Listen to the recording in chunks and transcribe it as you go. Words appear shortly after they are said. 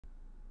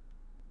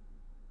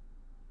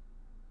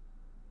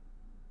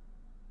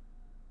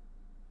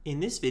In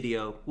this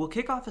video, we'll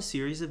kick off a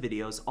series of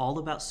videos all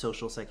about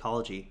social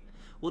psychology.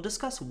 We'll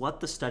discuss what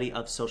the study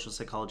of social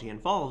psychology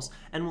involves,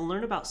 and we'll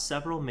learn about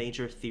several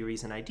major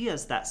theories and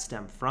ideas that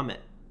stem from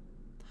it.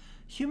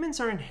 Humans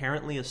are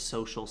inherently a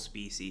social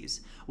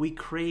species. We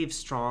crave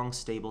strong,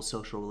 stable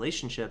social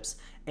relationships,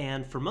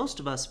 and for most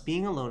of us,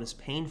 being alone is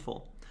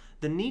painful.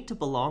 The need to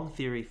belong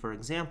theory, for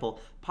example,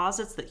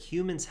 posits that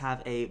humans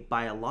have a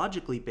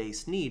biologically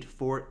based need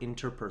for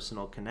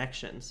interpersonal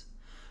connections.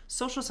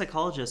 Social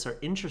psychologists are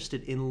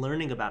interested in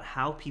learning about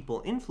how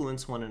people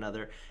influence one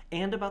another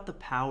and about the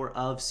power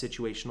of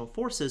situational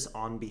forces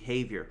on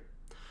behavior.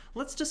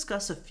 Let's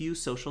discuss a few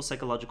social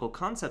psychological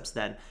concepts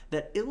then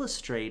that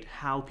illustrate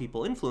how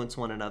people influence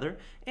one another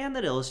and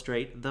that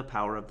illustrate the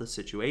power of the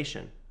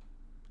situation.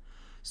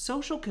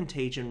 Social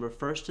contagion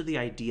refers to the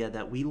idea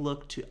that we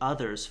look to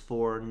others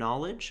for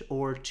knowledge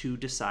or to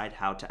decide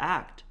how to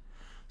act.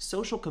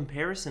 Social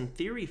comparison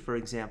theory, for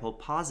example,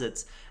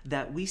 posits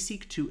that we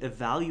seek to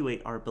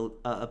evaluate our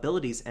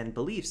abilities and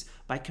beliefs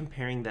by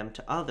comparing them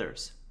to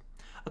others.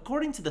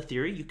 According to the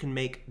theory, you can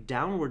make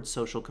downward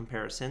social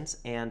comparisons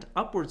and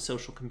upward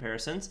social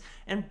comparisons,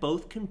 and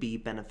both can be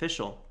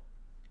beneficial.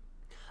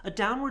 A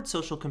downward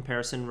social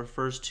comparison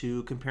refers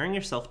to comparing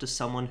yourself to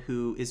someone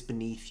who is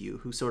beneath you,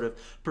 who sort of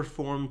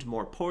performed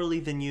more poorly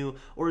than you,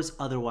 or is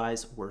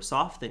otherwise worse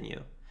off than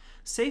you.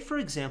 Say, for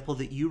example,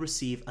 that you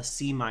receive a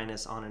C-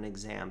 on an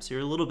exam, so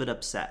you're a little bit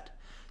upset.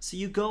 So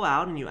you go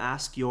out and you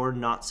ask your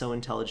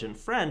not-so-intelligent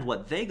friend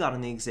what they got on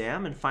the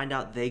exam and find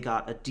out they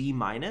got a D-,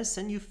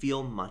 and you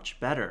feel much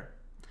better.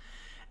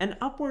 An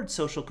upward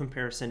social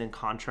comparison, in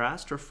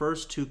contrast,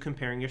 refers to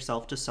comparing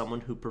yourself to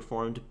someone who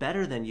performed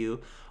better than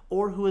you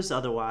or who is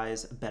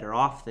otherwise better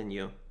off than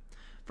you.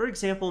 For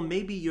example,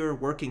 maybe you're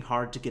working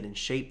hard to get in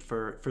shape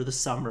for the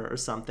summer or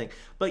something,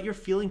 but you're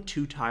feeling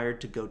too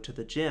tired to go to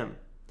the gym.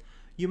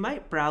 You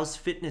might browse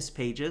fitness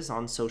pages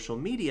on social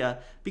media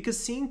because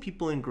seeing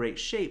people in great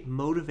shape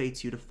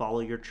motivates you to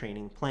follow your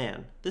training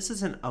plan. This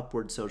is an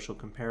upward social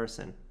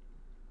comparison.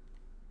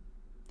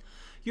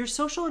 Your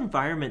social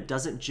environment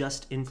doesn't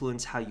just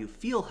influence how you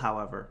feel,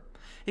 however.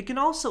 It can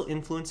also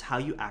influence how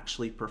you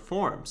actually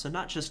perform, so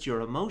not just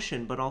your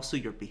emotion, but also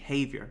your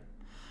behavior.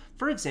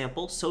 For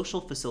example,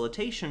 social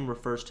facilitation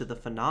refers to the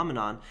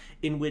phenomenon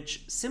in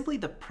which simply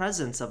the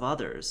presence of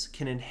others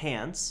can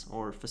enhance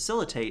or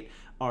facilitate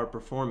our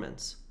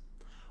performance.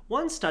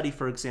 One study,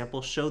 for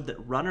example, showed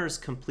that runners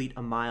complete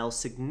a mile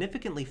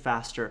significantly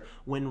faster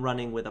when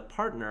running with a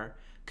partner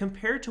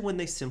compared to when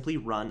they simply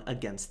run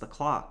against the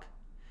clock.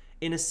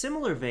 In a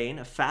similar vein,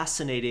 a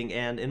fascinating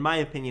and, in my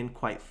opinion,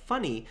 quite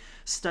funny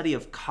study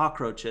of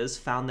cockroaches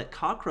found that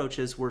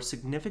cockroaches were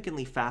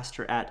significantly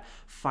faster at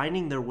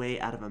finding their way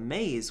out of a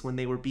maze when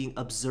they were being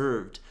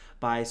observed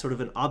by sort of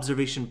an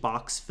observation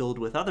box filled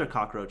with other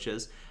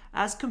cockroaches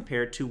as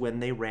compared to when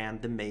they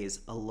ran the maze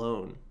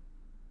alone.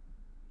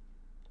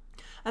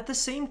 At the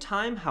same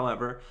time,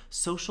 however,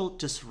 social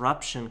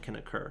disruption can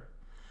occur.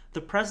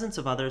 The presence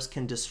of others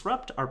can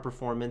disrupt our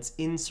performance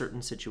in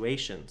certain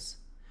situations.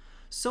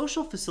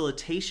 Social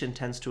facilitation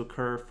tends to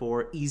occur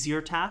for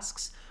easier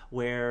tasks,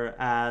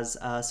 whereas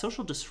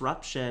social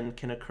disruption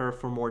can occur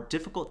for more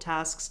difficult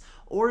tasks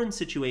or in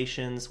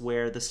situations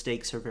where the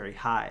stakes are very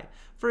high.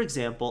 For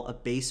example, a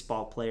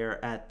baseball player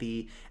at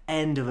the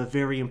end of a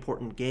very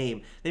important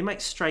game, they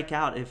might strike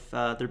out if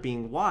they're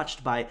being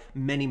watched by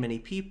many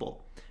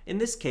people. In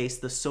this case,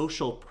 the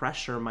social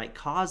pressure might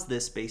cause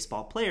this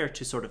baseball player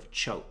to sort of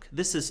choke.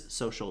 This is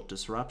social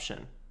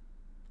disruption.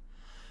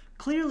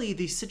 Clearly,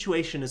 the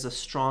situation is a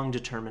strong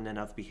determinant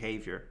of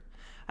behavior.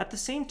 At the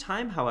same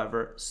time,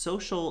 however,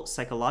 social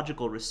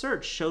psychological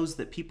research shows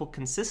that people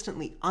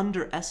consistently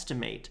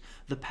underestimate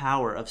the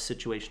power of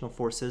situational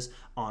forces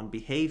on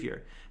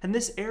behavior, and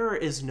this error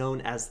is known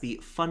as the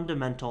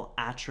fundamental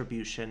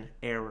attribution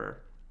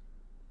error.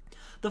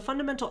 The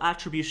fundamental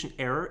attribution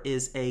error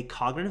is a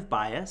cognitive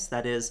bias,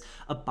 that is,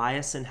 a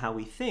bias in how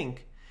we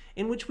think,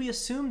 in which we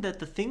assume that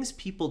the things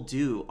people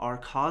do are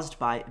caused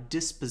by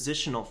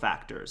dispositional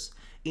factors,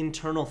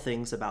 internal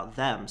things about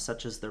them,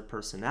 such as their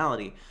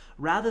personality,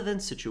 rather than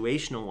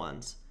situational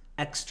ones,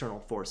 external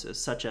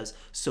forces, such as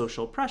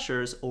social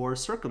pressures or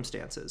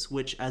circumstances,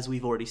 which, as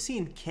we've already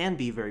seen, can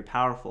be very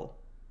powerful.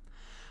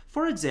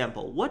 For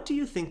example, what do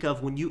you think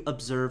of when you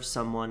observe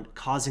someone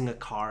causing a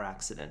car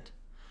accident?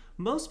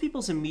 Most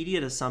people's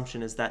immediate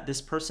assumption is that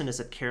this person is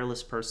a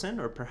careless person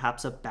or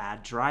perhaps a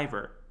bad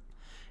driver.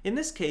 In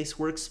this case,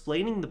 we're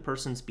explaining the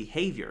person's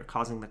behavior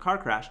causing the car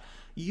crash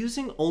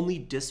using only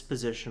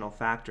dispositional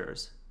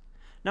factors.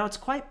 Now, it's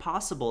quite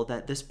possible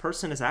that this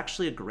person is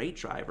actually a great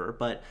driver,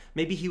 but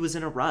maybe he was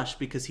in a rush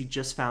because he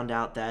just found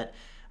out that,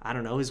 I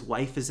don't know, his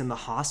wife is in the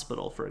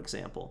hospital, for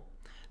example.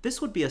 This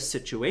would be a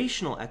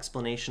situational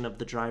explanation of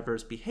the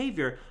driver's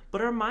behavior,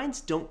 but our minds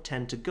don't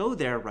tend to go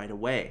there right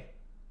away.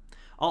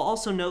 I'll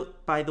also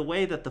note, by the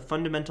way, that the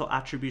fundamental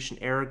attribution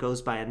error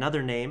goes by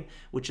another name,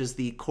 which is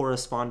the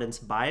correspondence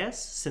bias,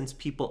 since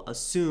people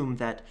assume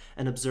that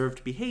an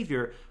observed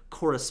behavior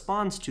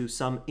corresponds to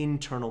some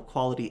internal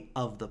quality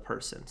of the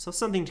person. So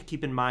something to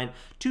keep in mind,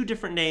 two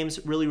different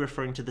names really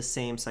referring to the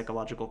same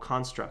psychological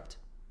construct.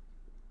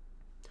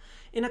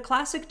 In a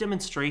classic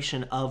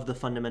demonstration of the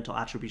fundamental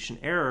attribution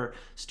error,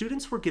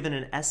 students were given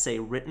an essay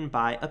written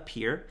by a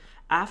peer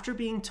after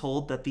being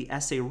told that the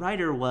essay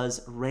writer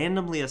was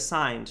randomly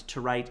assigned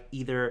to write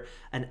either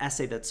an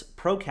essay that's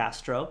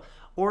pro-Castro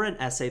or an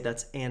essay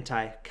that's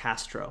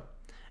anti-Castro.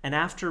 And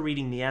after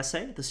reading the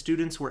essay, the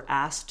students were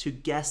asked to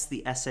guess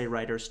the essay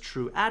writer's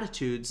true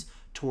attitudes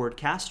toward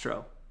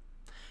Castro.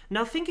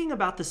 Now, thinking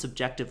about this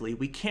objectively,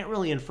 we can't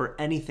really infer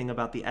anything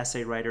about the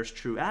essay writer's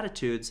true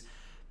attitudes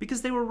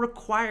because they were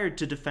required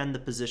to defend the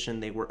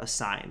position they were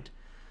assigned.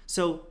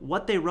 So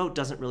what they wrote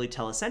doesn't really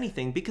tell us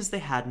anything because they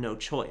had no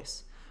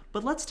choice.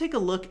 But let's take a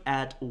look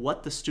at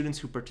what the students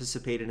who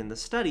participated in the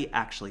study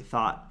actually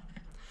thought.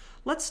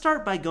 Let's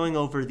start by going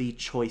over the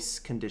choice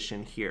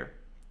condition here.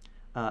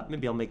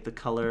 Maybe I'll make the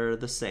color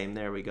the same.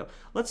 There we go.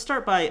 Let's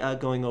start by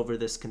going over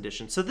this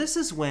condition. So this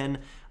is when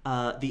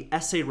the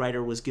essay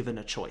writer was given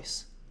a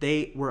choice.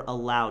 They were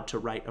allowed to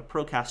write a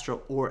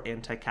pro-Castro or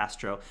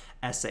anti-Castro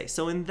essay.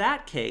 So in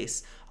that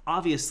case,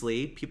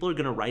 obviously, people are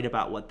going to write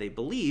about what they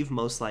believe,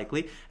 most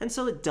likely, and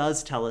so it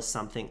does tell us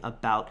something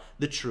about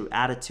the true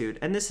attitude,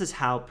 and this is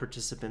how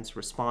participants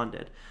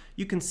responded.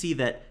 You can see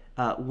that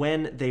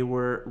when they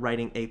were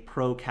writing a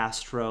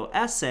pro-Castro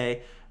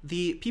essay,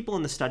 the people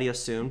in the study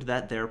assumed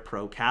that they're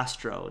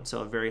pro-Castro, and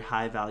so a very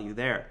high value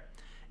there.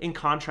 In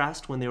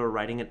contrast, when they were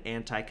writing an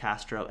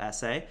anti-Castro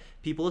essay,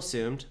 people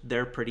assumed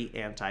they're pretty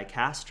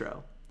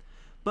anti-Castro.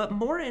 But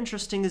more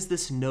interesting is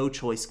this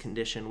no-choice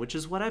condition, which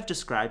is what I've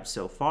described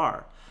so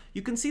far.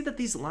 You can see that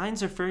these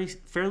lines are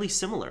fairly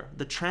similar.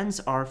 The trends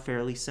are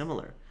fairly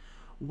similar.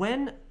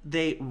 When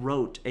they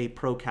wrote a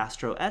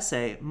pro-Castro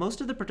essay,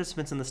 most of the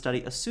participants in the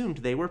study assumed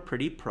they were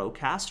pretty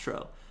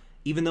pro-Castro,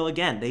 even though,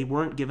 again, they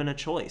weren't given a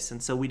choice,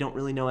 and so we don't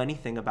really know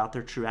anything about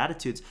their true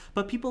attitudes.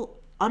 But people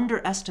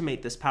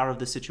underestimate this power of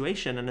the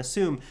situation and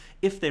assume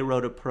if they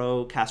wrote a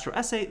pro-Castro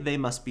essay, they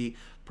must be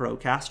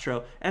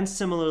pro-Castro. And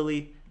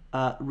similarly,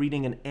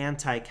 reading an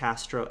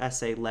anti-Castro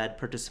essay led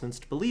participants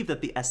to believe that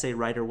the essay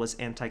writer was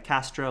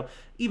anti-Castro,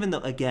 even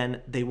though,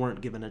 again, they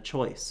weren't given a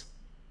choice.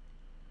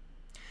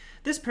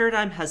 This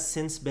paradigm has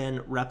since been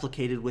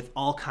replicated with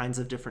all kinds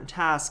of different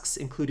tasks,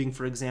 including,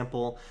 for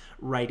example,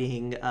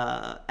 writing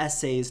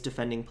essays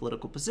defending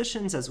political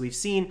positions, as we've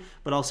seen,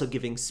 but also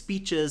giving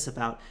speeches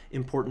about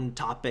important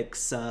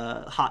topics,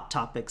 hot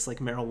topics like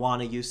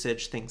marijuana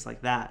usage, things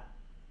like that.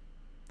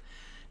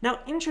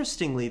 Now,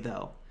 interestingly,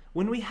 though,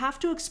 when we have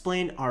to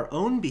explain our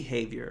own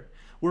behavior,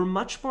 we're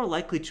much more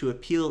likely to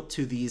appeal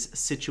to these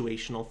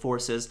situational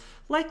forces,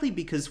 likely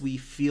because we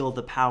feel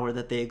the power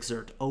that they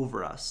exert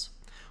over us.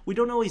 We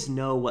don't always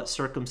know what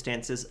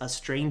circumstances a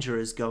stranger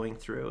is going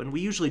through, and we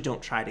usually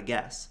don't try to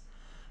guess.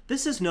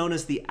 This is known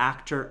as the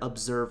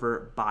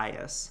actor-observer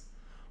bias.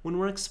 When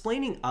we're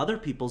explaining other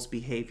people's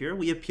behavior,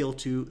 we appeal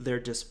to their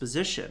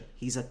disposition.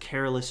 He's a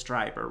careless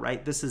driver,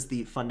 right? This is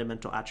the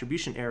fundamental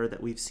attribution error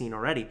that we've seen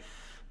already.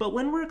 But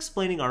when we're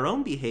explaining our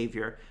own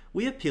behavior,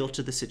 we appeal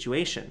to the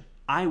situation.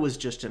 I was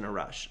just in a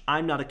rush.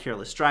 I'm not a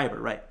careless driver,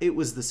 right? It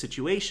was the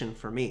situation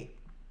for me.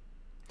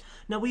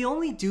 Now, we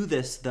only do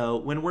this, though,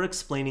 when we're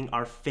explaining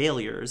our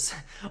failures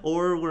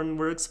or when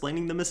we're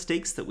explaining the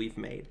mistakes that we've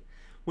made.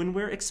 When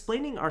we're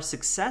explaining our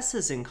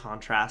successes, in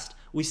contrast,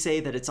 we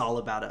say that it's all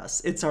about us.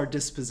 It's our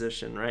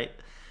disposition, right?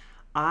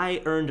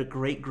 I earned a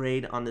great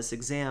grade on this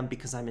exam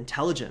because I'm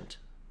intelligent,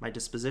 my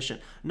disposition,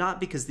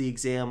 not because the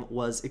exam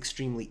was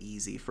extremely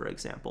easy, for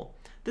example.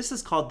 This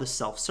is called the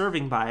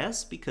self-serving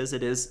bias because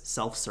it is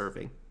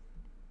self-serving.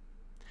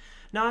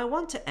 Now, I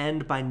want to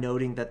end by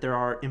noting that there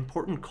are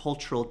important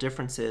cultural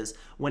differences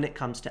when it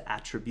comes to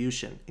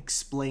attribution,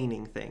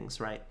 explaining things,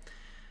 right?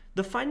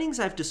 The findings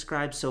I've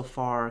described so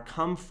far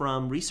come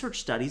from research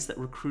studies that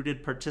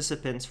recruited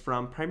participants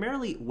from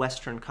primarily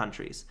Western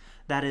countries,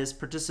 that is,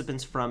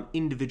 participants from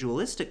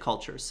individualistic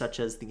cultures such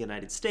as the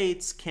United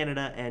States,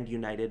 Canada, and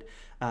United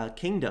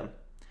Kingdom.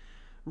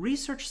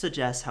 Research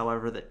suggests,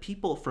 however, that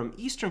people from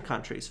Eastern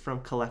countries, from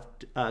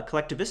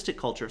collectivistic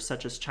cultures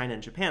such as China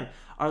and Japan,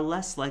 are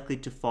less likely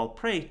to fall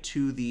prey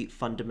to the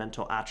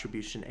fundamental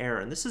attribution error,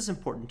 and this is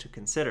important to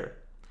consider.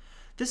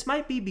 This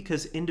might be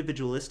because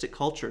individualistic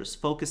cultures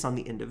focus on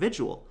the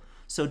individual,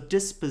 so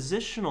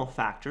dispositional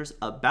factors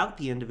about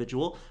the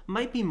individual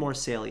might be more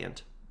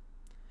salient.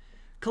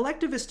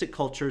 Collectivistic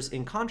cultures,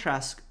 in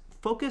contrast,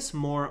 focus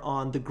more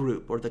on the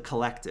group or the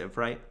collective,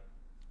 right?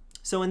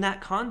 So in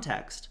that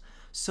context,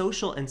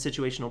 social and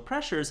situational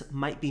pressures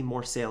might be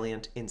more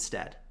salient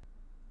instead.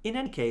 In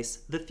any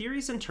case, the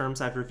theories and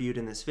terms I've reviewed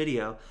in this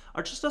video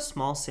are just a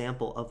small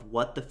sample of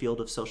what the field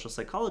of social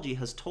psychology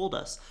has told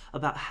us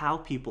about how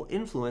people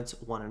influence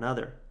one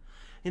another.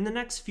 In the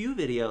next few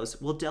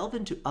videos, we'll delve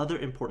into other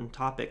important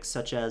topics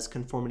such as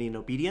conformity and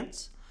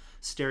obedience,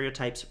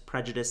 stereotypes,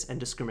 prejudice, and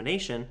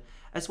discrimination,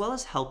 as well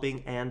as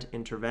helping and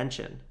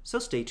intervention, so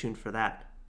stay tuned for that.